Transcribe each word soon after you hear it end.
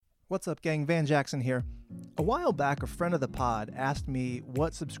What's up, gang? Van Jackson here. A while back, a friend of the pod asked me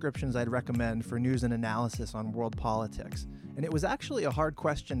what subscriptions I'd recommend for news and analysis on world politics. And it was actually a hard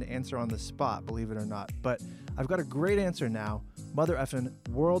question to answer on the spot, believe it or not. But I've got a great answer now. Mother effin'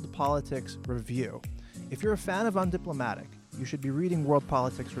 World Politics Review. If you're a fan of Undiplomatic, you should be reading World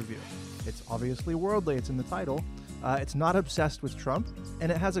Politics Review. It's obviously worldly, it's in the title. It's not obsessed with Trump,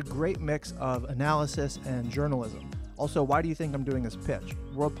 and it has a great mix of analysis and journalism. Also, why do you think I'm doing this pitch?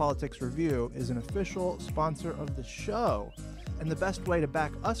 World Politics Review is an official sponsor of the show, and the best way to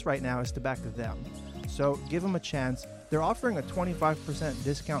back us right now is to back them. So give them a chance. They're offering a 25%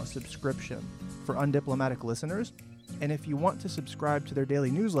 discount subscription for Undiplomatic listeners, and if you want to subscribe to their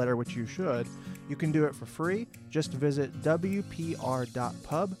daily newsletter, which you should, you can do it for free. Just visit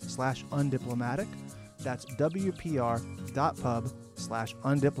wpr.pub/undiplomatic. That's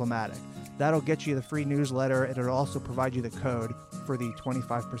wpr.pub/undiplomatic. That'll get you the free newsletter, and it'll also provide you the code for the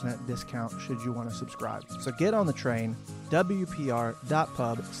 25% discount should you want to subscribe. So get on the train,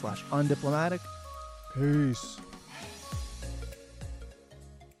 wpr.pub/undiplomatic. Peace.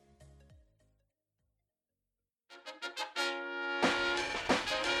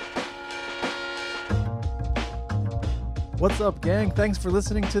 What's up, gang? Thanks for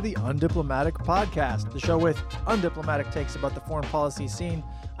listening to the Undiplomatic Podcast, the show with undiplomatic takes about the foreign policy scene.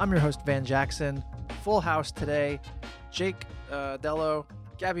 I'm your host, Van Jackson. Full house today. Jake Dello,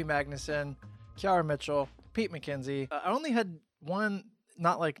 Gabby Magnuson, Kiara Mitchell, Pete McKenzie. I only had one,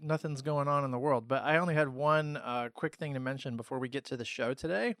 not like nothing's going on in the world, but I only had one quick thing to mention before we get to the show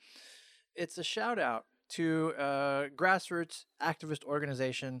today. It's a shout out to a grassroots activist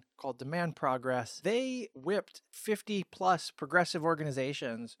organization called Demand Progress. They whipped 50 plus progressive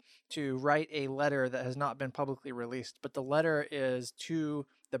organizations to write a letter that has not been publicly released, but the letter is to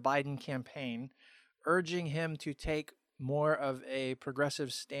the Biden campaign, urging him to take more of a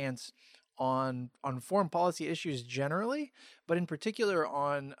progressive stance on foreign policy issues generally, but in particular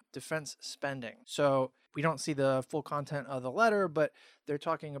on defense spending. So we don't see the full content of the letter, but they're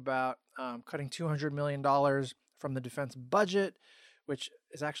talking about cutting $200 million from the defense budget, which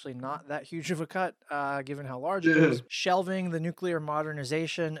is actually not that huge of a cut, given how large it is. Shelving the nuclear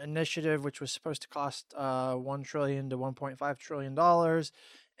modernization initiative, which was supposed to cost $1 trillion to $1.5 trillion,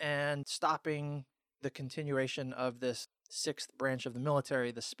 and stopping the continuation of this sixth branch of the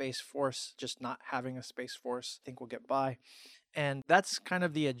military, the Space Force, just not having a Space Force. I think we'll get by. And that's kind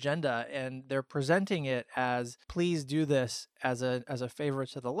of the agenda, and they're presenting it as, please do this as a favor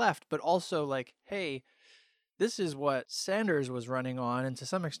to the left, but also like, hey, this is what Sanders was running on, and to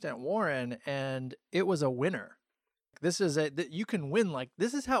some extent Warren, and it was a winner. This is you can win. Like,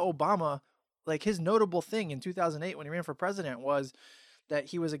 this is how Obama, like his notable thing in 2008 when he ran for president was that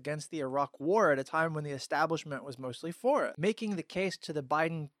he was against the Iraq War at a time when the establishment was mostly for it, making the case to the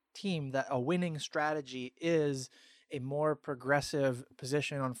Biden team that a winning strategy is a more progressive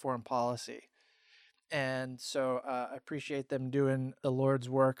position on foreign policy. And so I appreciate them doing the Lord's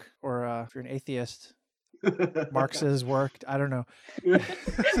work, or if you're an atheist, Marx's work. I don't know.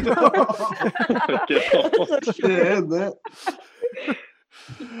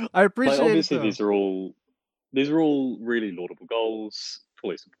 I appreciate like, obviously these are all really laudable goals.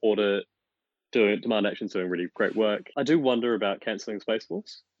 Fully support it. Demand Action's doing really great work. I do wonder about cancelling Space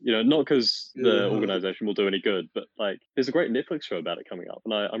Force. You know, not because the organization will do any good, but like there's a great Netflix show about it coming up,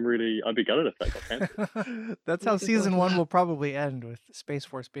 and I'd be gutted if that got cancelled. That's how season 1 will probably end, with Space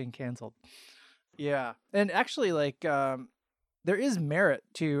Force being canceled. Yeah, and actually, like there is merit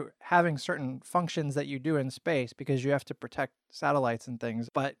to having certain functions that you do in space because you have to protect satellites and things,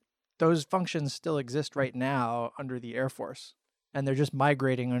 but those functions still exist right now under the Air Force. And they're just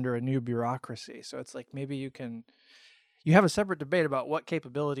migrating under a new bureaucracy. So it's like maybe you have a separate debate about what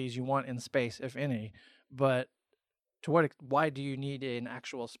capabilities you want in space, if any, but why do you need an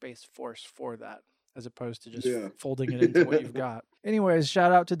actual Space Force for that, as opposed to just folding it into what you've got? Anyways,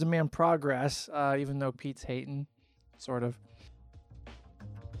 shout out to Demand Progress, even though Pete's hating, sort of.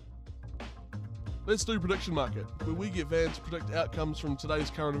 Let's do Prediction Market, where we get Van to predict outcomes from today's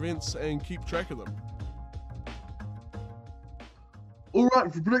current events and keep track of them. All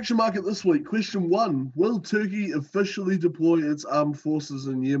right, for Prediction Market this week, question 1. Will Turkey officially deploy its armed forces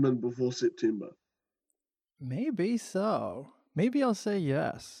in Yemen before September? Maybe so. Maybe I'll say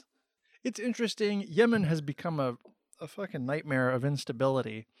yes. It's interesting. Yemen has become a fucking nightmare of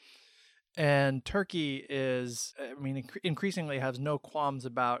instability. And Turkey increasingly has no qualms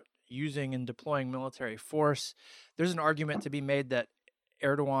about using and deploying military force. There's an argument to be made that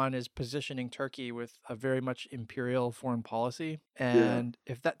Erdogan is positioning Turkey with a very much imperial foreign policy. And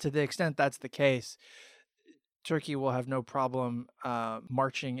if that, to the extent that's the case, Turkey will have no problem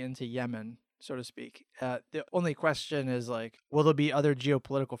marching into Yemen, so to speak. The only question is, like, will there be other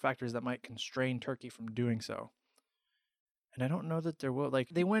geopolitical factors that might constrain Turkey from doing so? And I don't know that there will. Like,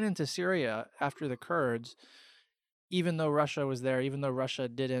 they went into Syria after the Kurds, even though Russia was there, even though Russia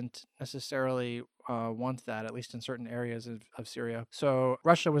didn't necessarily want that, at least in certain areas of Syria. So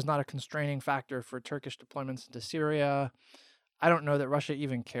Russia was not a constraining factor for Turkish deployments into Syria. I don't know that Russia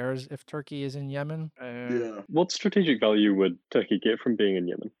even cares if Turkey is in Yemen. Yeah. What strategic value would Turkey get from being in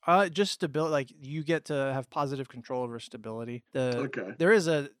Yemen? Just stability. Like, you get to have positive control over stability. Okay. There is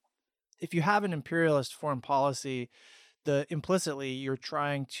if you have an imperialist foreign policy, implicitly you're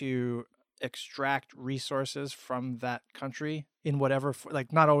trying to extract resources from that country in whatever,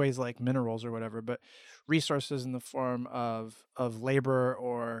 like, not always like minerals or whatever, but resources in the form of labor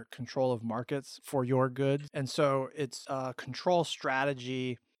or control of markets for your goods. And so it's a control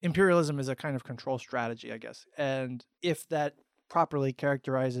strategy. Imperialism is a kind of control strategy, I guess. And if that properly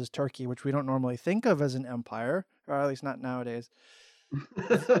characterizes Turkey, which we don't normally think of as an empire, or at least not nowadays,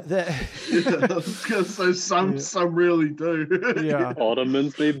 Yeah, I was gonna say some really do. Yeah.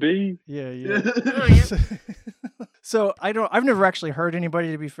 Ottomans they be. Yeah. Oh, yeah. So I've never actually heard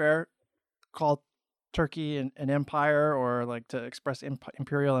anybody, to be fair, call Turkey an empire or like to express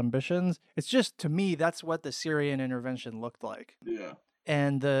imperial ambitions. It's just, to me, that's what the Syrian intervention looked like. Yeah.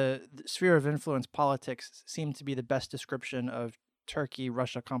 And the sphere of influence politics seemed to be the best description of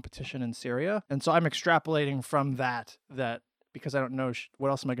Turkey-Russia competition in Syria. And so I'm extrapolating from that because I don't know what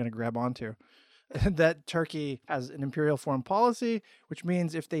else am I going to grab onto, that Turkey has an imperial foreign policy, which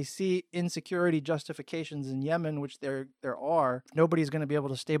means if they see insecurity justifications in Yemen, which there are, nobody's going to be able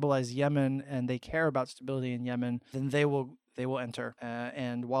to stabilize Yemen, and they care about stability in Yemen, then they will enter.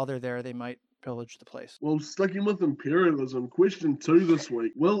 And while they're there, they might pillage the place. Well, sticking with imperialism, question 2 this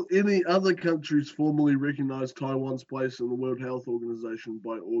week. Will any other countries formally recognize Taiwan's place in the World Health Organization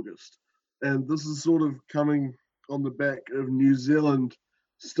by August? And this is sort of coming on the back of New Zealand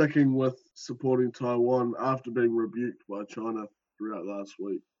sticking with supporting Taiwan after being rebuked by China throughout last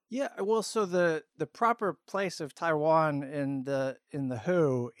week. Yeah, well, so the proper place of Taiwan in the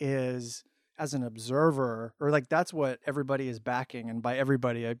WHO is as an observer, or like that's what everybody is backing. And by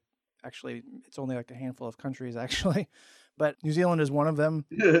everybody, it's only like a handful of countries actually, but New Zealand is one of them.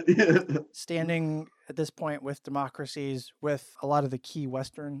 Yeah. Standing at this point with democracies, with a lot of the key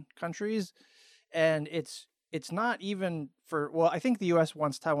Western countries, and it's not even I think the U.S.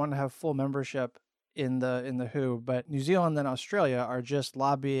 wants Taiwan to have full membership in the WHO, but New Zealand and Australia are just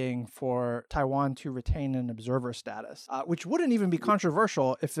lobbying for Taiwan to retain an observer status, which wouldn't even be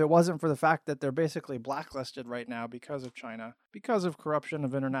controversial if it wasn't for the fact that they're basically blacklisted right now because of China, because of corruption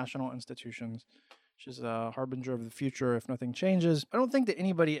of international institutions, which is a harbinger of the future if nothing changes. I don't think that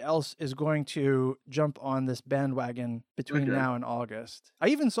anybody else is going to jump on this bandwagon between now and August. I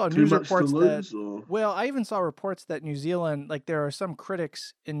even saw news reports I even saw reports that New Zealand, like, there are some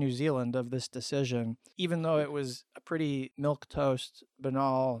critics in New Zealand of this decision, even though it was a pretty milquetoast,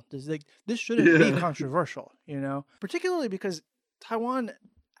 banal. This shouldn't be controversial, particularly because Taiwan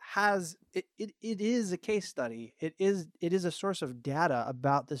has it is a case study. It is a source of data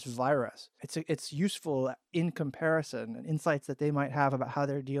about this virus. It's useful in comparison, and insights that they might have about how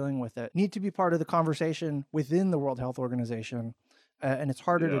they're dealing with it need to be part of the conversation within the World Health Organization, and it's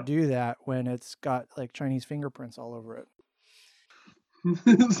harder to do that when it's got like Chinese fingerprints all over it.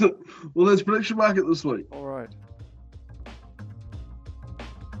 Well, there's prediction market this week. All right.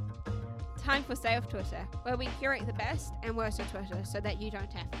 Time for Save Twitter, where we curate the best and worst of Twitter so that you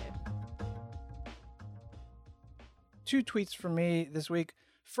don't have to. 2 tweets from me this week.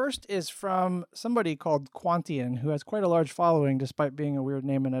 First is from somebody called Quantian, who has quite a large following despite being a weird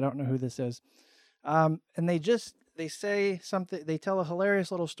name, and I don't know who this is. And they say something, they tell a hilarious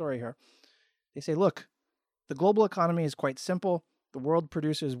little story here. They say, look, the global economy is quite simple. The world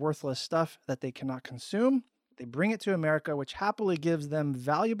produces worthless stuff that they cannot consume. They bring it to America, which happily gives them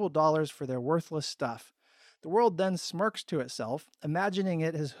valuable dollars for their worthless stuff. The world then smirks to itself, imagining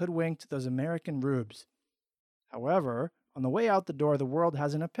it has hoodwinked those American rubes. However, on the way out the door, the world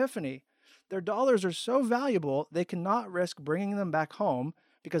has an epiphany. Their dollars are so valuable, they cannot risk bringing them back home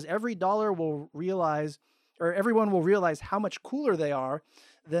because everyone will realize how much cooler they are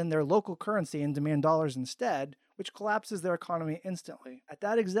than their local currency and demand dollars instead, which collapses their economy instantly. At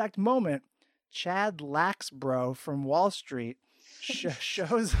that exact moment, Chad Laxbro from Wall Street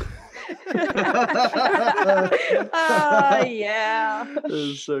shows Yeah. It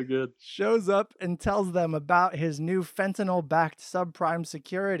is so good. Shows up and tells them about his new fentanyl-backed subprime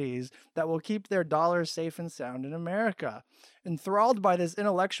securities that will keep their dollars safe and sound in America. Enthralled by this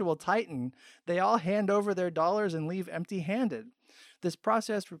intellectual titan, they all hand over their dollars and leave empty-handed. This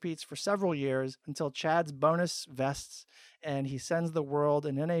process repeats for several years until Chad's bonus vests and he sends the world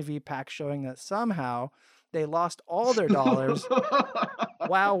an NAV pack showing that somehow they lost all their dollars.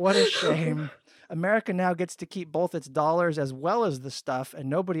 Wow, what a shame. America now gets to keep both its dollars as well as the stuff, and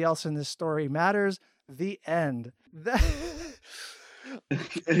nobody else in this story matters. The end.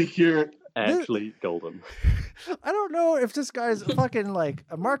 Accurate. Actually, golden. I don't know if this guy's fucking like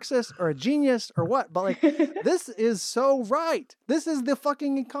a Marxist or a genius or what, but like this is so right. This is the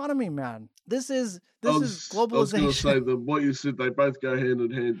fucking economy, man. This is globalization. I was going to say that what you said, they both go hand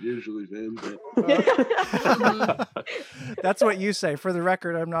in hand usually, man. But... That's what you say. For the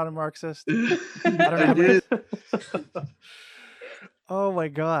record, I'm not a Marxist. I don't know. Oh my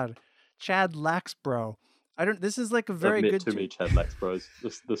God. Chad Laxbro. This is like a very Admit good. to me, Chad Lax Bros.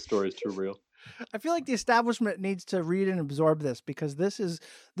 This story is too real. I feel like the establishment needs to read and absorb this because this is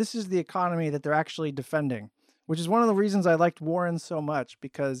the economy that they're actually defending, which is one of the reasons I liked Warren so much,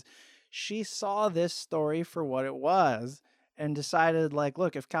 because she saw this story for what it was and decided, like,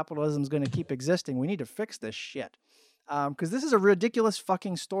 look, if capitalism is going to keep existing, we need to fix this shit. Because this is a ridiculous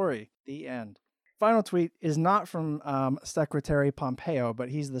fucking story. The end. Final tweet is not from Secretary Pompeo, but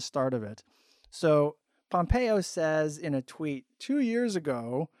he's the start of it. So Pompeo says in a tweet, 2 years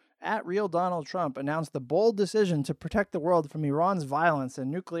ago, @Real Donald Trump announced the bold decision to protect the world from Iran's violence and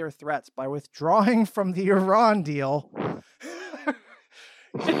nuclear threats by withdrawing from the Iran deal.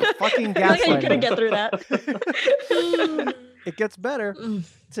 Fucking gaslighting. I like how you couldn't get through that. It gets better.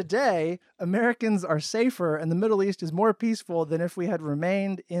 Today, Americans are safer and the Middle East is more peaceful than if we had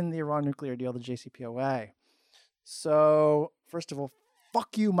remained in the Iran nuclear deal, the JCPOA. So, first of all,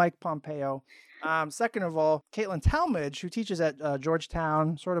 fuck you, Mike Pompeo. Second of all, Caitlin Talmadge, who teaches at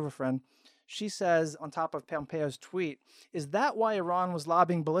Georgetown, sort of a friend, she says on top of Pompeo's tweet, is that why Iran was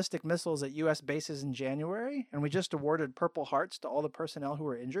lobbing ballistic missiles at U.S. bases in January? And we just awarded Purple Hearts to all the personnel who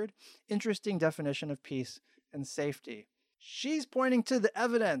were injured? Interesting definition of peace and safety. She's pointing to the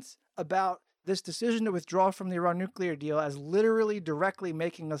evidence about this decision to withdraw from the Iran nuclear deal as literally directly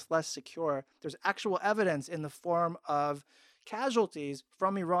making us less secure. There's actual evidence in the form of casualties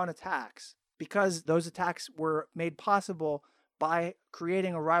from Iran attacks, because those attacks were made possible by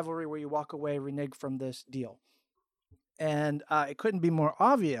creating a rivalry where you walk away reneged from this deal. And it couldn't be more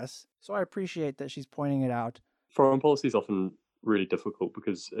obvious, so I appreciate that she's pointing it out. Foreign policy is often really difficult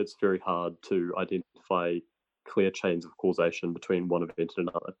because it's very hard to identify clear chains of causation between one event and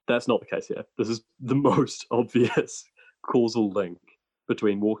another. That's not the case here. This is the most obvious causal link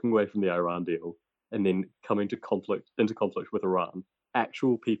between walking away from the Iran deal and then coming into conflict with Iran.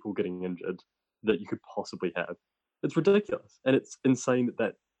 Actual people getting injured that you could possibly have. It's ridiculous. And it's insane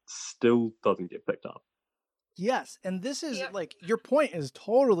that still doesn't get picked up. Yes. And this is like, your point is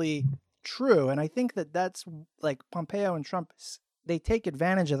totally true. And I think that's like Pompeo and Trump, they take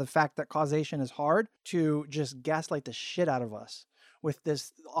advantage of the fact that causation is hard to just gaslight the shit out of us with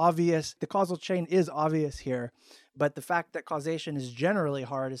this obvious, the causal chain is obvious here, but the fact that causation is generally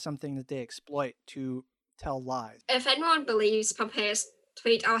hard is something that they exploit to tell lies. If anyone believes Pompeo's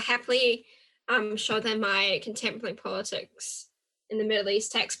tweet, I'll happily show them my contemporary politics in the Middle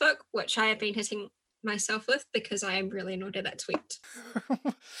East textbook, which I have been hitting myself with because I am really annoyed at that tweet.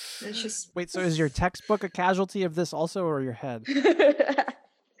 It's just... Wait, so is your textbook a casualty of this also, or your head?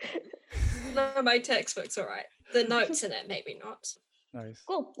 No, my textbook's all right. The notes in it, maybe not. Nice.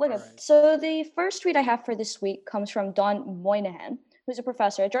 Cool. Look, Right. So the first tweet I have for this week comes from Don Moynihan, who's a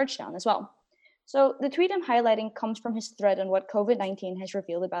professor at Georgetown as well. So the tweet I'm highlighting comes from his thread on what COVID-19 has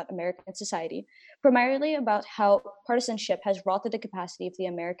revealed about American society, primarily about how partisanship has rotted the capacity of the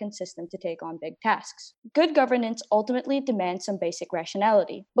American system to take on big tasks. Good governance ultimately demands some basic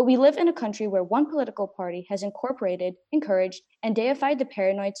rationality, but we live in a country where one political party has incorporated, encouraged, and deified the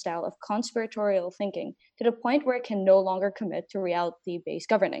paranoid style of conspiratorial thinking to the point where it can no longer commit to reality-based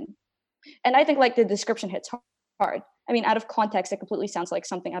governing. And I think like the description hits hard. I mean, out of context, it completely sounds like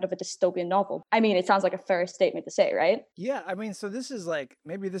something out of a dystopian novel. I mean, it sounds like a fair statement to say, right? Yeah, I mean, so this is like,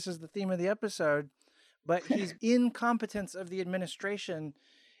 maybe this is the theme of the episode, but he's incompetence of the administration.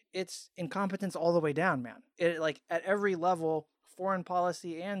 It's incompetence all the way down, man. It like at every level, foreign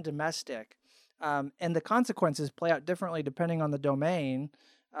policy and domestic. And the consequences play out differently depending on the domain.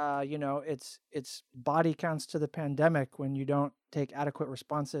 It's body counts to the pandemic when you don't take adequate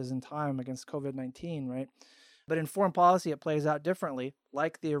responses in time against COVID-19, right? But in foreign policy, it plays out differently,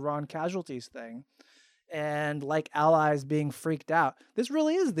 like the Iran casualties thing, and like allies being freaked out. This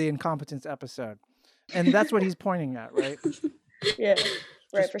really is the incompetence episode. And that's what he's pointing at, right? Yeah,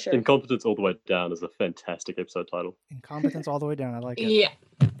 right, for sure. Incompetence All the Way Down is a fantastic episode title. Incompetence all the way down. I like it. Yeah.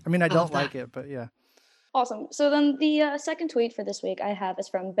 I mean, I Love don't like that. it, but yeah. Awesome. So then the second tweet for this week I have is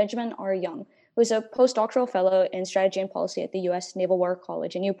from Benjamin R. Young, who's a postdoctoral fellow in strategy and policy at the U.S. Naval War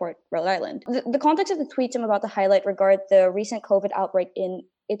College in Newport, Rhode Island. The context of the tweets I'm about to highlight regard the recent COVID outbreak in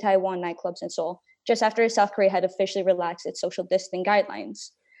Itaewon nightclubs in Seoul, just after South Korea had officially relaxed its social distancing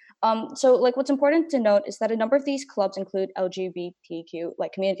guidelines. So what's important to note is that a number of these clubs include LGBTQ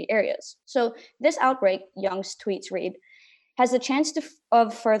community areas. So this outbreak, Young's tweets read, has the chance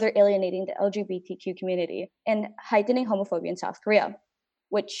of further alienating the LGBTQ community and heightening homophobia in South Korea,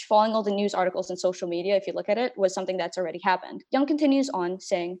 which, following all the news articles and social media, if you look at it, was something that's already happened. Young continues on,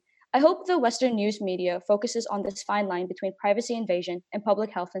 saying, I hope the Western news media focuses on this fine line between privacy invasion and public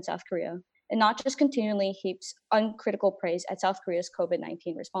health in South Korea, and not just continually heaps uncritical praise at South Korea's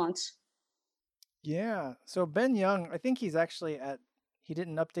COVID-19 response. Yeah. So Ben Young, I think he's actually he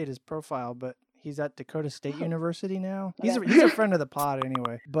didn't update his profile, but he's at Dakota State University now. He's a friend of the pod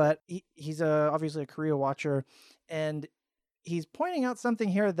anyway, but he's obviously a Korea watcher, and he's pointing out something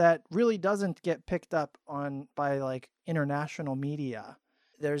here that really doesn't get picked up on by international media.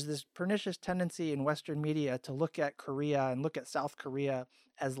 There's this pernicious tendency in Western media to look at Korea and look at South Korea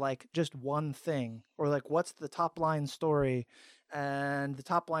as just one thing, or what's the top line story. And the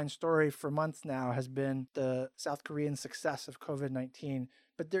top line story for months now has been the South Korean success of COVID-19.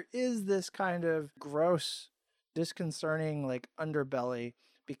 But there is this kind of gross, disconcerting underbelly,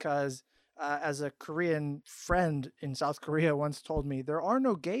 because as a Korean friend in South Korea once told me, there are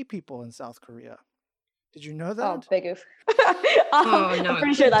no gay people in South Korea. Did you know that? Oh, big oof. Oh, no. I'm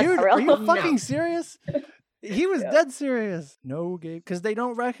pretty sure that's Dude, not real. are you fucking No. serious? He was Yeah. dead serious. No gay, because they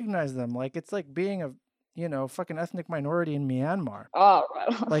don't recognize them. It's like being a fucking ethnic minority in Myanmar. Oh,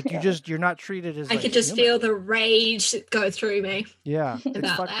 right. Yeah. You're not treated as I could just human. feel the rage go through me. Yeah, it's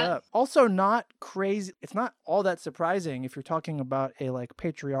about fucked that. up. Also, not crazy. It's not all that surprising if you're talking about a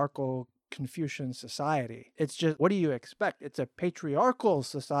patriarchal Confucian society. It's just, what do you expect? It's a patriarchal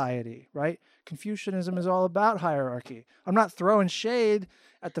society, right? Confucianism is all about hierarchy. I'm not throwing shade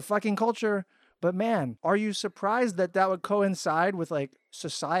at the fucking culture, but man, are you surprised that would coincide with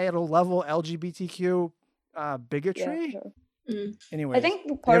societal level LGBTQ bigotry? Yeah, sure. Mm. Anyways, I think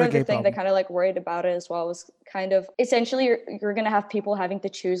they part have a of the gay thing that problem. kind of worried about it as well was kind of essentially you're going to have people having to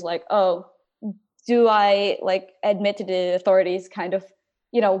choose do I admit to the authorities kind of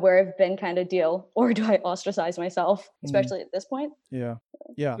where I've been kind of deal, or do I ostracize myself, especially at this point? Yeah.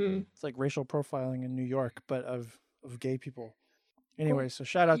 Mm. It's like racial profiling in New York, but of gay people. Anyway, so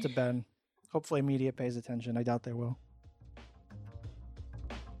shout out to Ben. Hopefully media pays attention. I doubt they will.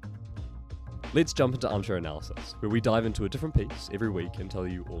 Let's jump into Armchair Analysis, where we dive into a different piece every week and tell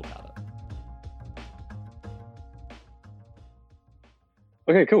you all about it.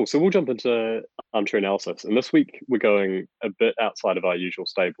 Okay, cool. So we'll jump into Armchair Analysis. And this week we're going a bit outside of our usual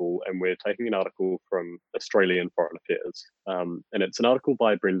stable, and we're taking an article from Australian Foreign Affairs. And it's an article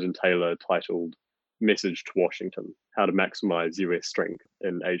by Brendan Taylor titled Message to Washington, How to Maximize US Strength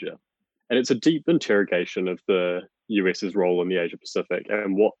in Asia. And it's a deep interrogation of the US's role in the Asia Pacific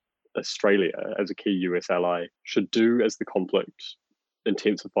and what Australia, as a key US ally, should do as the conflict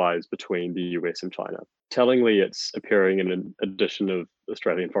intensifies between the US and China. Tellingly, it's appearing in an edition of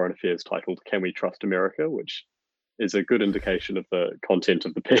Australian Foreign Affairs titled Can We Trust America?, which is a good indication of the content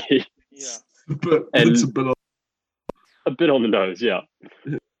of the piece. Yeah. But And- it's A bit on the nose, yeah.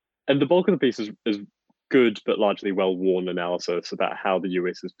 And the bulk of the piece is good but largely well-worn analysis about how the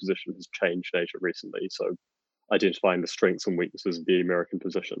US's position has changed in Asia recently, so identifying the strengths and weaknesses of the American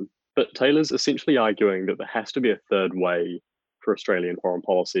position. But Taylor's essentially arguing that there has to be a third way for Australian foreign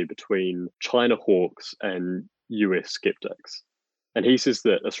policy between China hawks and US skeptics. And he says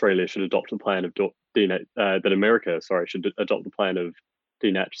that Australia should adopt a plan of that America, should adopt the plan of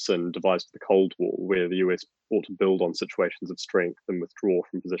Dean Acheson devised for the Cold War, where the US ought to build on situations of strength and withdraw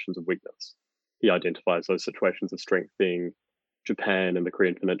from positions of weakness. He identifies those situations of strength being Japan and the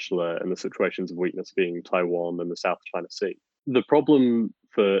Korean Peninsula, and the situations of weakness being Taiwan and the South China Sea. The problem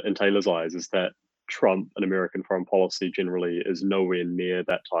in Taylor's eyes is that Trump and American foreign policy generally is nowhere near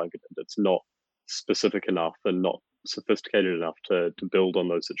that targeted. It's not specific enough and not sophisticated enough to build on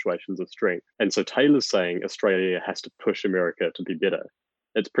those situations of strength. And so Taylor's saying Australia has to push America to be better.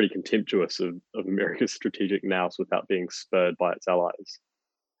 It's pretty contemptuous of America's strategic nous without being spurred by its allies.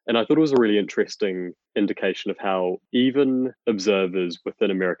 And I thought it was a really interesting indication of how even observers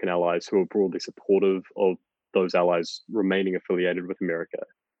within American allies who are broadly supportive of those allies remaining affiliated with America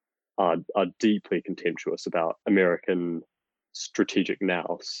are deeply contemptuous about American strategic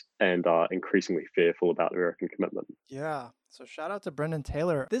nous and are increasingly fearful about American commitment. Yeah. So shout out to Brendan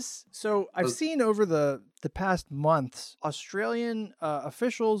Taylor. So I've seen over the past months, Australian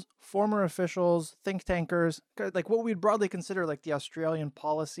officials, former officials, think tankers, like what we'd broadly consider like the Australian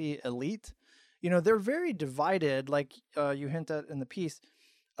policy elite. They're very divided, like you hint at in the piece,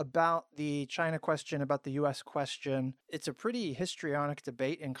 about the China question, about the U.S. question. It's a pretty histrionic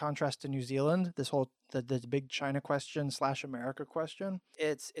debate in contrast to New Zealand. This whole the big China question / America question.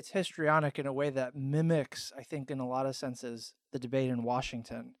 It's histrionic in a way that mimics, I think, in a lot of senses, the debate in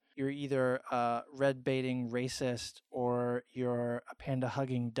Washington. You're either a red baiting racist or you're a panda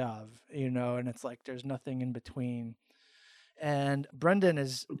hugging dove, and it's like there's nothing in between. And Brendan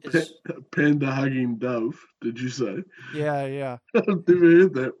is panda hugging dove. Did you say? Yeah. I've never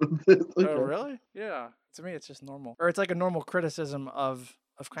heard that. Okay. Oh, really? Yeah. To me, it's just normal, or it's like a normal criticism of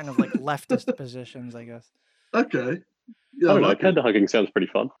kind of like leftist positions, I guess. Okay. Yeah, I don't know. Panda hugging sounds pretty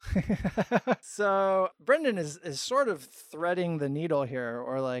fun. So Brendan is sort of threading the needle here,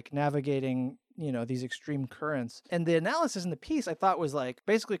 or like navigating, these extreme currents. And the analysis in the piece I thought was like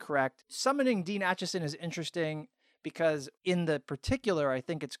basically correct. Summoning Dean Acheson is interesting because in the particular, I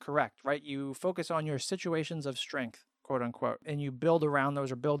think it's correct, right? You focus on your situations of strength, quote unquote, and you build around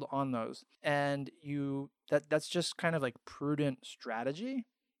those or build on those. And that's just kind of like prudent strategy.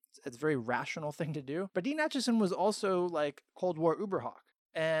 It's a very rational thing to do. But Dean Acheson was also like Cold War Uberhawk.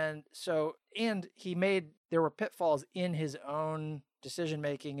 And there were pitfalls in his own decision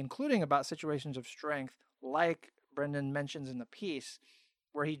making, including about situations of strength, like Brendan mentions in the piece,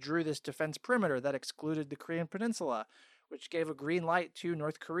 where he drew this defense perimeter that excluded the Korean Peninsula, which gave a green light to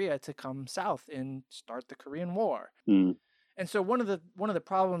North Korea to come south and start the Korean War. Mm. And so one of the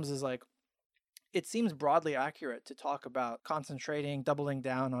problems is like, it seems broadly accurate to talk about concentrating, doubling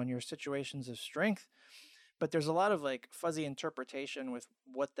down on your situations of strength, but there's a lot of like fuzzy interpretation with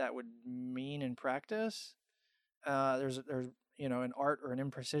what that would mean in practice. There's an art or an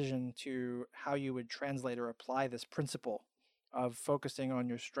imprecision to how you would translate or apply this principle of focusing on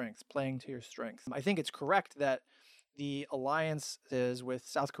your strengths, playing to your strengths. I think it's correct that the alliances with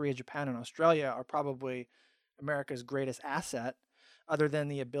South Korea, Japan, and Australia are probably America's greatest asset, other than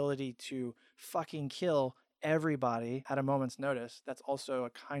the ability to fucking kill everybody at a moment's notice. That's also a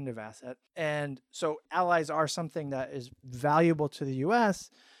kind of asset. And so allies are something that is valuable to the U.S.,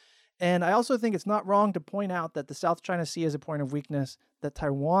 and I also think it's not wrong to point out that the South China Sea is a point of weakness, that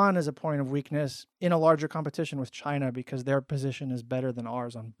Taiwan is a point of weakness in a larger competition with China because their position is better than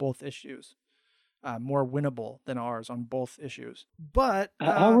ours on both issues, more winnable than ours on both issues. But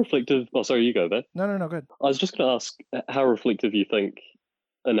how reflective? Oh, sorry, you go there. No, good. I was just going to ask how reflective you think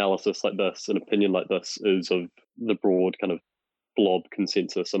analysis like this, an opinion like this, is of the broad kind of blob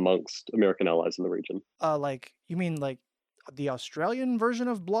consensus amongst American allies in the region. Like you mean like the Australian version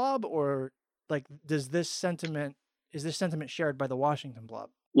of blob, or like is this sentiment shared by the Washington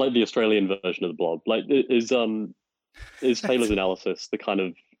blob? Like the Australian version of the blob. Like is Taylor's analysis the kind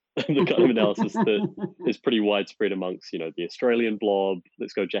of analysis that is pretty widespread amongst, the Australian blob,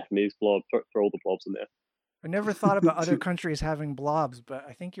 let's go Japanese blob, throw all the blobs in there. I never thought about other countries having blobs, but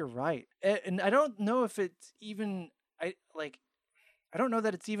I think you're right. And I don't know if it's even I don't know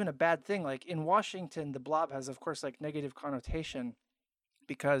that it's even a bad thing. Like in Washington, the blob has, of course, like negative connotation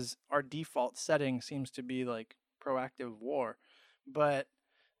because our default setting seems to be like proactive war. But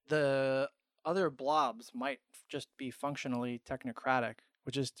the other blobs might just be functionally technocratic,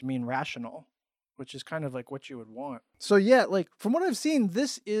 which is to mean rational, which is kind of like what you would want. So yeah, like from what I've seen,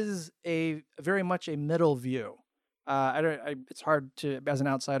 this is a very much a middle view. It's hard to, as an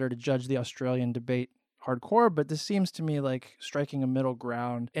outsider, to judge the Australian debate hardcore, but this seems to me like striking a middle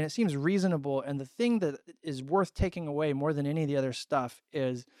ground, and it seems reasonable. And the thing that is worth taking away more than any of the other stuff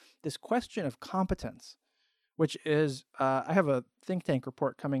is this question of competence, which is, I have a think tank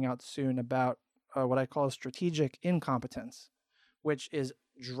report coming out soon about what I call strategic incompetence, which is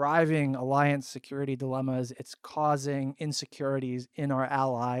driving alliance security dilemmas. It's causing insecurities in our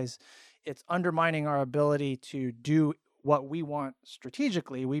allies. It's undermining our ability to do what we want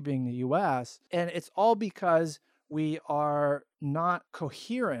strategically, we being the US. And it's all because we are not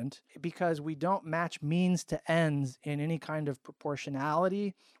coherent, because we don't match means to ends in any kind of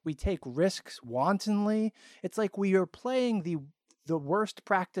proportionality. We take risks wantonly. It's like we are playing the worst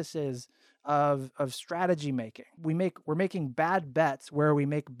practices of strategy making. We're making bad bets where we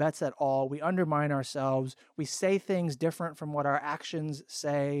make bets at all. We undermine ourselves. We say things different from what our actions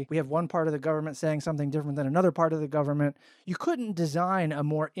say. We have one part of the government saying something different than another part of the government. You couldn't design a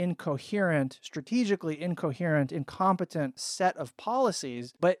more incoherent, strategically incoherent, incompetent set of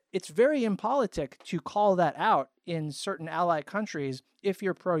policies, but it's very impolitic to call that out in certain ally countries if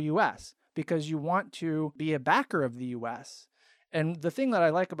you're pro-US, because you want to be a backer of the US. And the thing that I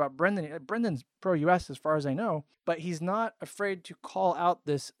like about Brendan's pro-US as far as I know, but he's not afraid to call out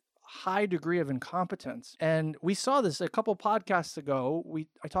this high degree of incompetence. And we saw this a couple podcasts ago.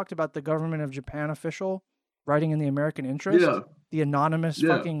 I talked about the government of Japan official writing in the American interest, the anonymous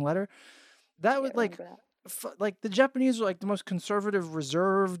fucking letter. That was like the Japanese are like the most conservative,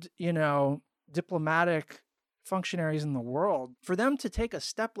 reserved, diplomatic functionaries in the world. For them to take a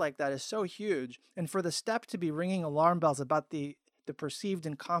step like that is so huge. And for the step to be ringing alarm bells about the perceived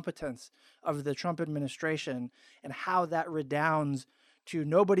incompetence of the Trump administration and how that redounds to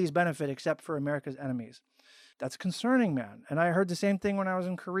nobody's benefit except for America's enemies. That's concerning, man. And I heard the same thing when I was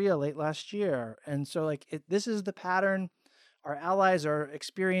in Korea late last year. And so this is the pattern. Our allies are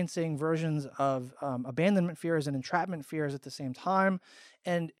experiencing versions of abandonment fears and entrapment fears at the same time.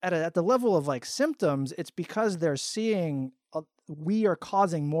 And at the level of like symptoms, it's because they're seeing we are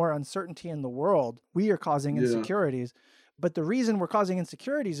causing more uncertainty in the world. We are causing insecurities. But the reason we're causing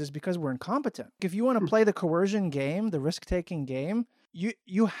insecurities is because we're incompetent. If you want to play the coercion game, the risk-taking game,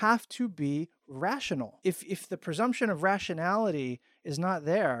 you have to be rational. If the presumption of rationality is not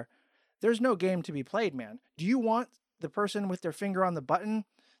there, there's no game to be played, man. Do you want the person with their finger on the button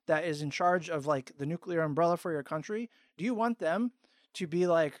that is in charge of like the nuclear umbrella for your country? Do you want them to be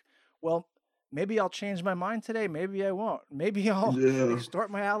like, well, maybe I'll change my mind today. Maybe I won't. Maybe I'll extort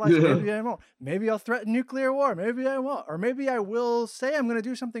my allies. Maybe I won't. Maybe I'll threaten nuclear war. Maybe I won't. Or maybe I will say I'm going to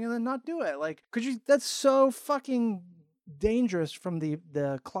do something and then not do it. Like, that's so fucking dangerous from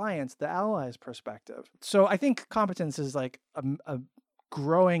the clients, the allies' perspective. So I think competence is like a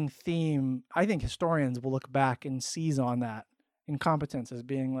growing theme. I think historians will look back and seize on that incompetence as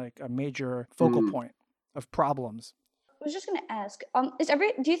being like a major focal point of problems. I was just going to ask,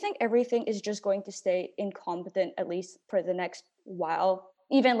 do you think everything is just going to stay incompetent, at least for the next while,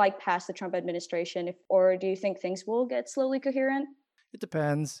 even like past the Trump administration, or do you think things will get slowly coherent? It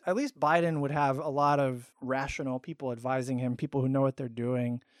depends. At least Biden would have a lot of rational people advising him, people who know what they're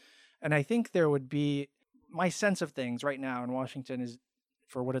doing. And I think there would be, my sense of things right now in Washington is,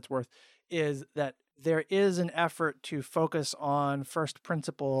 for what it's worth, is that there is an effort to focus on first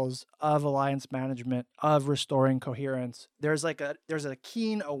principles of alliance management, of restoring coherence. There's a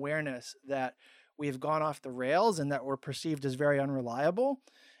keen awareness that we've gone off the rails and that we're perceived as very unreliable.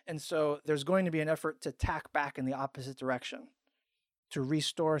 And so there's going to be an effort to tack back in the opposite direction, to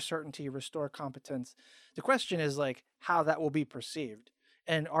restore certainty, restore competence. The question is like how that will be perceived.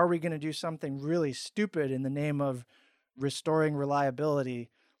 And are we going to do something really stupid in the name of restoring reliability,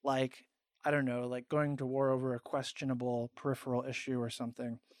 like, I don't know, like going to war over a questionable peripheral issue or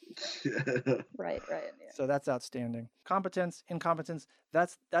something. Right. Yeah. So that's outstanding. Competence, incompetence,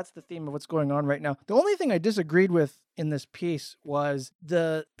 that's the theme of what's going on right now. The only thing I disagreed with in this piece was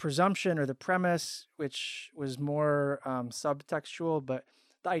the presumption or the premise, which was more subtextual, but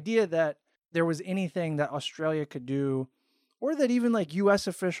the idea that there was anything that Australia could do or that even like US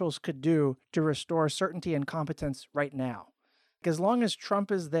officials could do to restore certainty and competence right now. As long as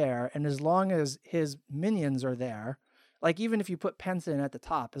Trump is there and as long as his minions are there, like even if you put Pence in at the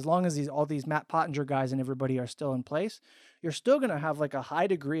top, as long as all these Matt Pottinger guys and everybody are still in place, you're still going to have like a high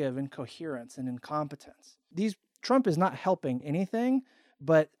degree of incoherence and incompetence. Trump is not helping anything,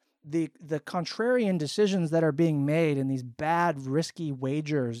 but the contrarian decisions that are being made and these bad, risky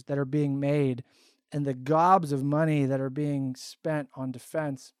wagers that are being made and the gobs of money that are being spent on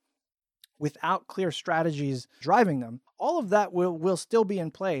defense without clear strategies driving them, all of that will still be in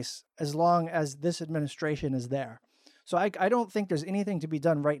place as long as this administration is there. So I don't think there's anything to be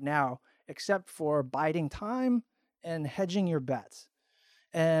done right now except for biding time and hedging your bets.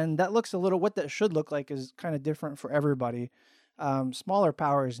 And that looks what that should look like is kind of different for everybody. Smaller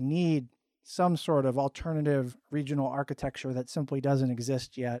powers need some sort of alternative regional architecture that simply doesn't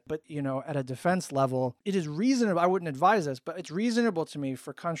exist yet. But, at a defense level, it is reasonable. I wouldn't advise this, but it's reasonable to me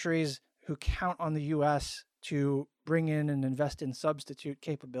for countries who count on the U.S. to bring in and invest in substitute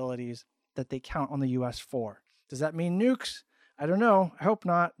capabilities that they count on the U.S. for. Does that mean nukes? I don't know. I hope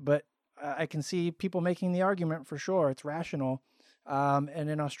not, but I can see people making the argument for sure. It's rational. And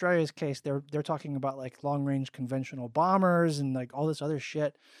in Australia's case, they're talking about like long-range conventional bombers and like all this other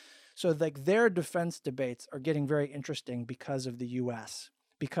shit. So like their defense debates are getting very interesting because of the U.S.,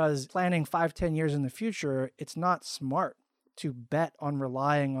 because planning 5-10 years in the future, it's not smart to bet on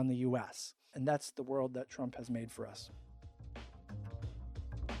relying on the US. And that's the world that Trump has made for us.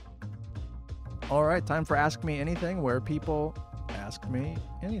 All right, time for Ask Me Anything, where people ask me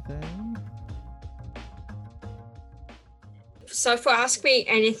anything. So for Ask Me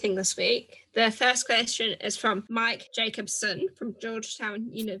Anything this week, the first question is from Mike Jacobson from Georgetown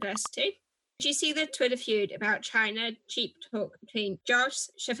University. Did you see the Twitter feud about China cheap talk between Josh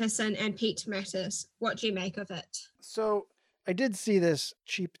Jefferson and Pete Mattis? What do you make of it? So I did see this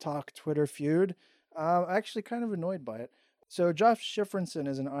cheap talk Twitter feud. I'm actually kind of annoyed by it. So Josh Jefferson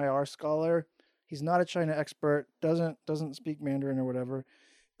is an IR scholar. He's not a China expert, doesn't speak Mandarin or whatever.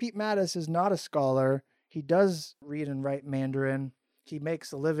 Pete Mattis is not a scholar. He does read and write Mandarin. He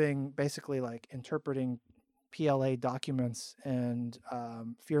makes a living basically like interpreting PLA documents and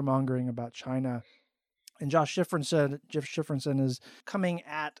fear-mongering about China. And Jeff Jefferson is coming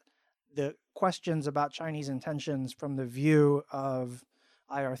at the questions about Chinese intentions from the view of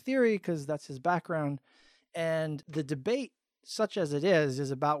IR theory, because that's his background. And the debate, such as it is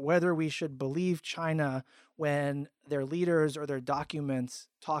about whether we should believe China when their leaders or their documents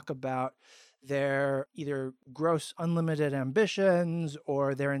talk about their either gross unlimited ambitions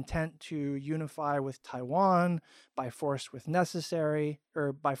or their intent to unify with Taiwan by force if necessary.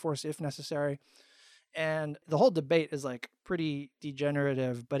 And the whole debate is like pretty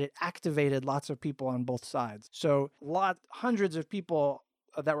degenerative, but it activated lots of people on both sides. So hundreds of people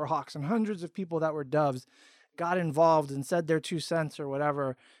that were hawks and hundreds of people that were doves got involved and said their 2 cents or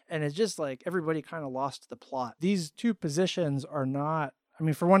whatever. And it's just like everybody kind of lost the plot. These two positions are not, I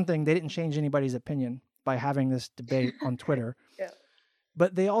mean, for one thing, they didn't change anybody's opinion by having this debate on Twitter. Yeah.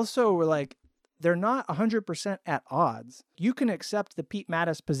 But they also were like, they're not 100% at odds. You can accept the Pete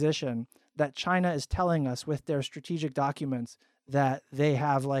Mattis position that China is telling us with their strategic documents that they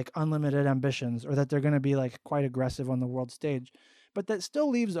have like unlimited ambitions or that they're going to be like quite aggressive on the world stage. But that still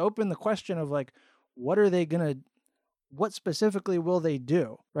leaves open the question of like, what specifically will they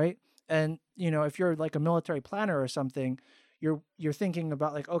do, right? And, you know, if you're like a military planner or something, you're thinking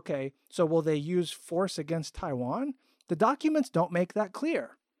about like, okay, so will they use force against Taiwan? The documents don't make that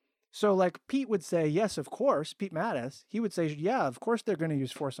clear. So like Pete would say, yes, of course, Pete Mattis, he would say, yeah, of course they're going to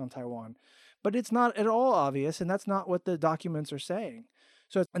use force on Taiwan. But it's not at all obvious, and that's not what the documents are saying.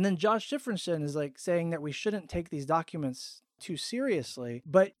 So, and then Josh Jefferson is like saying that we shouldn't take these documents too seriously,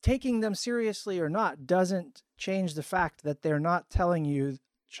 but taking them seriously or not doesn't change the fact that they're not telling you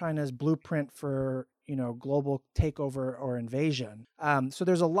China's blueprint for, you know, global takeover or invasion. So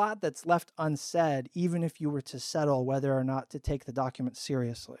there's a lot that's left unsaid, even if you were to settle whether or not to take the document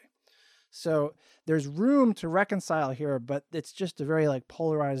seriously. So there's room to reconcile here, but it's just a very like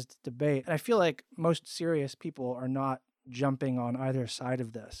polarized debate. And I feel like most serious people are not jumping on either side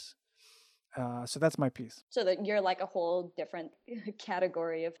of this. So that's my piece. So that you're like a whole different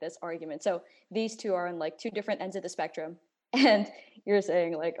category of this argument. So these two are on like two different ends of the spectrum. And you're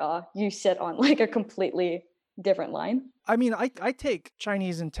saying like, you sit on like a completely different line. I mean, I take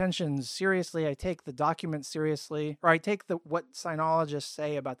Chinese intentions seriously. I take the document seriously, or I take what sinologists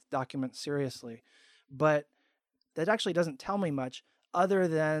say about the document seriously. But that actually doesn't tell me much other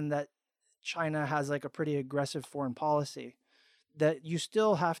than that China has like a pretty aggressive foreign policy, that you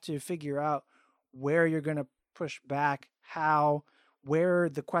still have to figure out where you're going to push back, where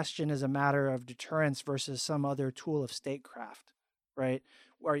the question is a matter of deterrence versus some other tool of statecraft, right?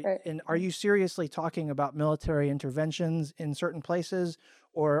 Are you seriously talking about military interventions in certain places,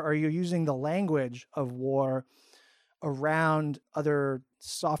 or are you using the language of war around other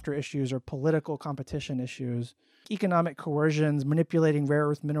softer issues or political competition issues, economic coercions, manipulating rare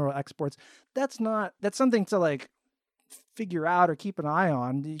earth mineral exports? That's something to like figure out or keep an eye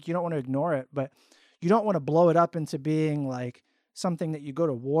on. You don't want to ignore it, but you don't want to blow it up into being like something that you go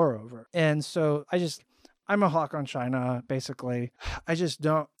to war over. And so I'm a hawk on China, basically.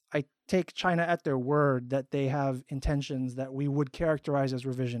 I take China at their word that they have intentions that we would characterize as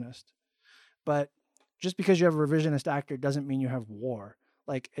revisionist. But just because you have a revisionist actor doesn't mean you have war.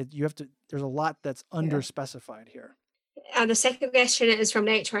 There's a lot that's underspecified here. The second question is from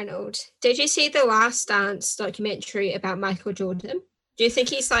Nate Reynolds. Did you see the Last Dance documentary about Michael Jordan? Do you think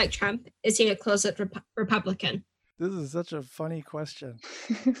he's like Trump? Is he a closet Republican? This is such a funny question.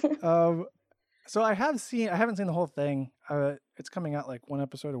 So I haven't seen the whole thing. It's coming out like one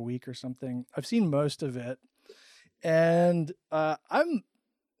episode a week or something. I've seen most of it. And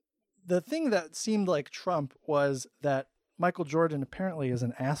the thing that seemed like Trump was that Michael Jordan apparently is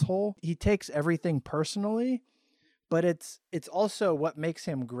an asshole. He takes everything personally, but it's also what makes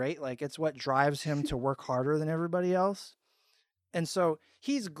him great. Like it's what drives him to work harder than everybody else. And so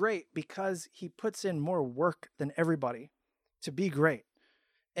he's great because he puts in more work than everybody to be great.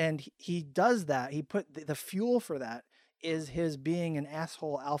 And he does that. He put the fuel for that is his being an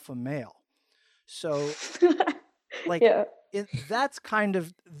asshole alpha male. So like Yeah. that's kind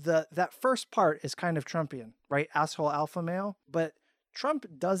of that first part is kind of Trumpian, right? Asshole alpha male. But Trump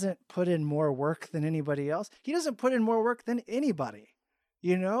doesn't put in more work than anybody else. He doesn't put in more work than anybody,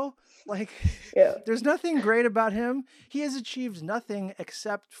 you know? Like, Yeah. there's nothing great about him. He has achieved nothing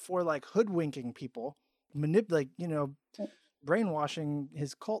except for like hoodwinking people, brainwashing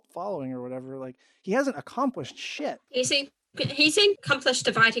his cult following or whatever. Like, he hasn't accomplished shit. He's accomplished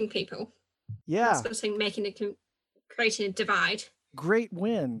dividing people. Yeah. Creating a divide. Great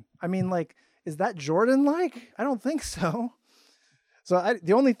win. I mean, like, is that Jordan like? I don't think so. So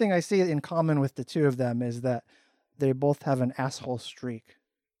the only thing I see in common with the two of them is that they both have an asshole streak.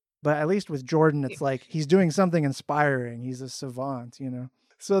 But at least with Jordan, it's like he's doing something inspiring. He's a savant, you know?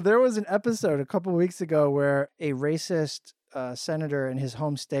 So there was an episode a couple weeks ago where a racist senator in his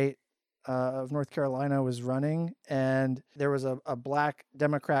home state of North Carolina was running, and there was a black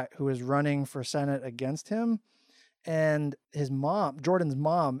Democrat who was running for Senate against him. And his mom, Jordan's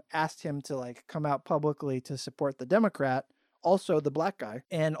mom, asked him to like come out publicly to support the Democrat, also the black guy,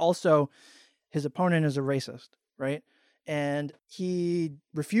 and also his opponent is a racist, right? And he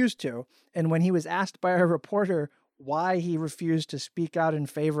refused to. And when he was asked by a reporter why he refused to speak out in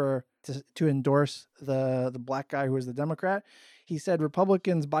favor to endorse the black guy who was the Democrat, he said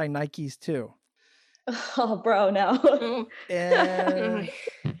Republicans buy Nikes too. Oh, bro, no. And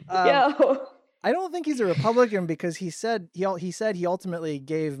Yo. I don't think he's a Republican because he said he ultimately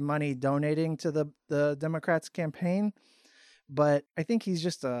gave money donating to the Democrats' campaign, but I think he's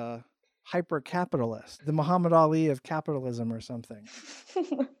just a hyper capitalist, the Muhammad Ali of capitalism or something.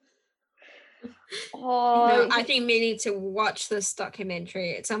 I think we need to watch this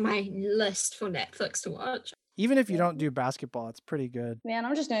documentary. It's on my list for Netflix to watch. Even if you don't do basketball, it's pretty good. Man,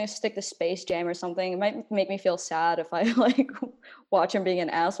 I'm just gonna stick to Space Jam or something. It might make me feel sad if I like watch him being an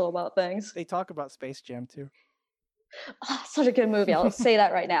asshole about things. They talk about Space Jam too. Oh, such a good movie. I'll say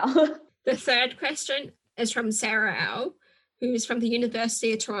that right now. The third question is from Sarah L., who's from the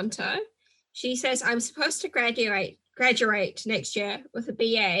University of Toronto. She says, I'm supposed to graduate next year with a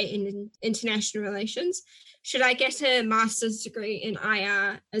BA in international relations. Should I get a master's degree in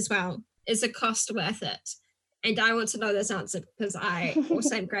IR as well? Is the cost worth it? And I want to know this answer because I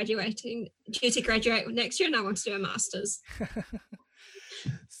also am due to graduate next year, and I want to do a master's.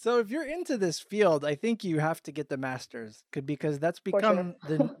 So if you're into this field, I think you have to get the master's because that's become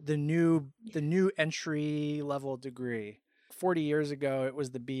the new entry level degree. 40 years ago, it was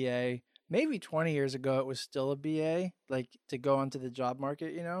the BA. Maybe 20 years ago, it was still a BA, like to go onto the job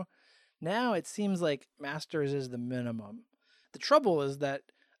market, you know? Now it seems like master's is the minimum. The trouble is that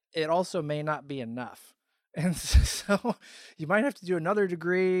it also may not be enough. And so you might have to do another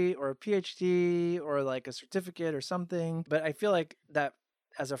degree or a PhD or like a certificate or something. But I feel like that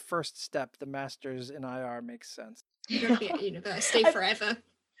as a first step, the master's in IR makes sense. You're going to be at university forever.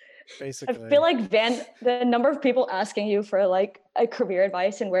 Basically. I feel like the number of people asking you for like a career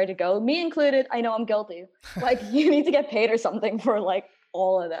advice and where to go, me included, I know I'm guilty. Like you need to get paid or something for like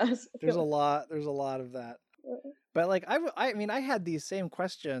all of this. There's a lot of that. But like I mean I had these same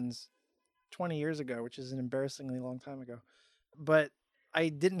questions 20 years ago, which is an embarrassingly long time ago. But I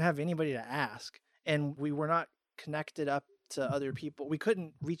didn't have anybody to ask, and we were not connected up to other people. We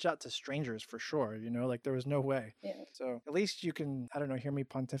couldn't reach out to strangers for sure, you know, like there was no way. Yeah. So at least you can, I don't know, hear me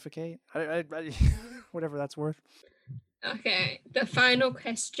pontificate. I whatever that's worth. Okay. The final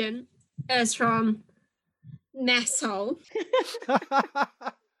question is from Nassau.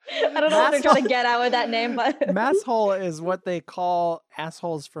 I don't know what they're trying to get out with that name, but Masshole is what they call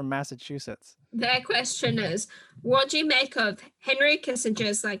assholes from Massachusetts. Their question is, what do you make of Henry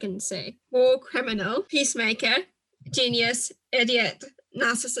Kissinger's legacy? War criminal, peacemaker, genius, idiot,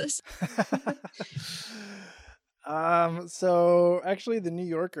 narcissist. So actually the New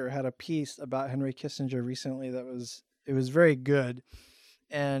Yorker had a piece about Henry Kissinger recently that was very good.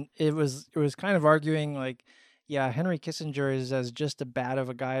 And it was kind of arguing like, yeah, Henry Kissinger is as just as bad of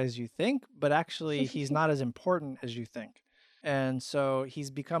a guy as you think, but actually he's not as important as you think. And so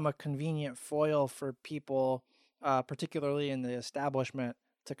he's become a convenient foil for people, particularly in the establishment,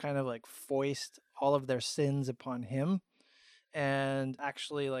 to kind of like foist all of their sins upon him. And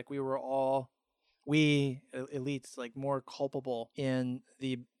actually, like we elites, like more culpable in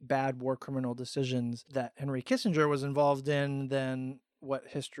the bad war criminal decisions that Henry Kissinger was involved in than what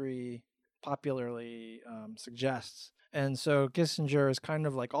history popularly suggests. And so Kissinger is kind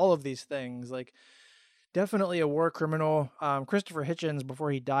of like all of these things, like Definitely a war criminal. Christopher Hitchens,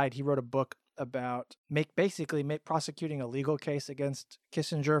 before he died, he wrote a book about prosecuting a legal case against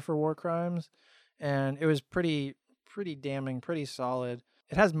Kissinger for war crimes, and it was pretty damning, pretty solid.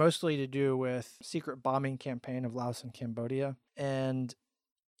 It has mostly to do with secret bombing campaign of Laos and Cambodia, and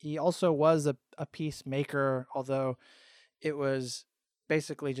he also was a peacemaker, although it was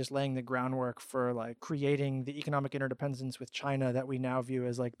basically just laying the groundwork for like creating the economic interdependence with China that we now view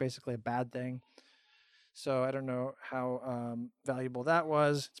as like basically a bad thing. So I don't know how valuable that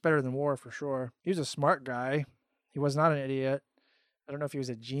was. It's better than war for sure. He was a smart guy. He was not an idiot. I don't know if he was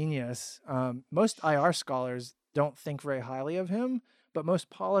a genius. Most IR scholars don't think very highly of him, but most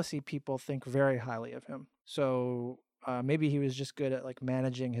policy people think very highly of him. So maybe he was just good at like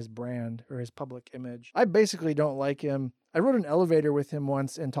managing his brand or his public image. I basically don't like him. I rode an elevator with him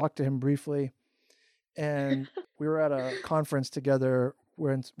once and talked to him briefly. And we were at a conference together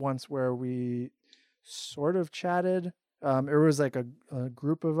once where we sort of chatted. It was like a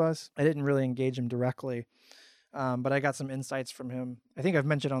group of us. I didn't really engage him directly, but I got some insights from him. I think I've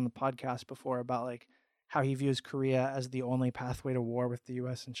mentioned on the podcast before about like how he views Korea as the only pathway to war with the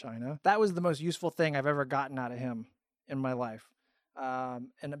US and China. That was the most useful thing I've ever gotten out of him in my life. And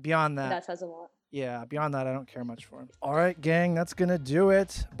beyond that says a lot. Yeah, beyond that, I don't care much for him. All right, gang, that's going to do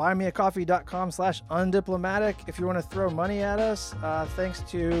it. buymeacoffee.com/undiplomatic if you want to throw money at us. Thanks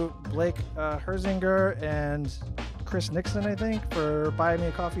to Blake Herzinger and Chris Nixon, I think, for buying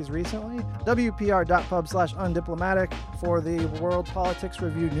me coffees recently. WPR.pub/undiplomatic for the World Politics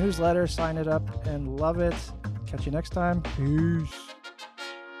Review newsletter. Sign it up and love it. Catch you next time. Peace.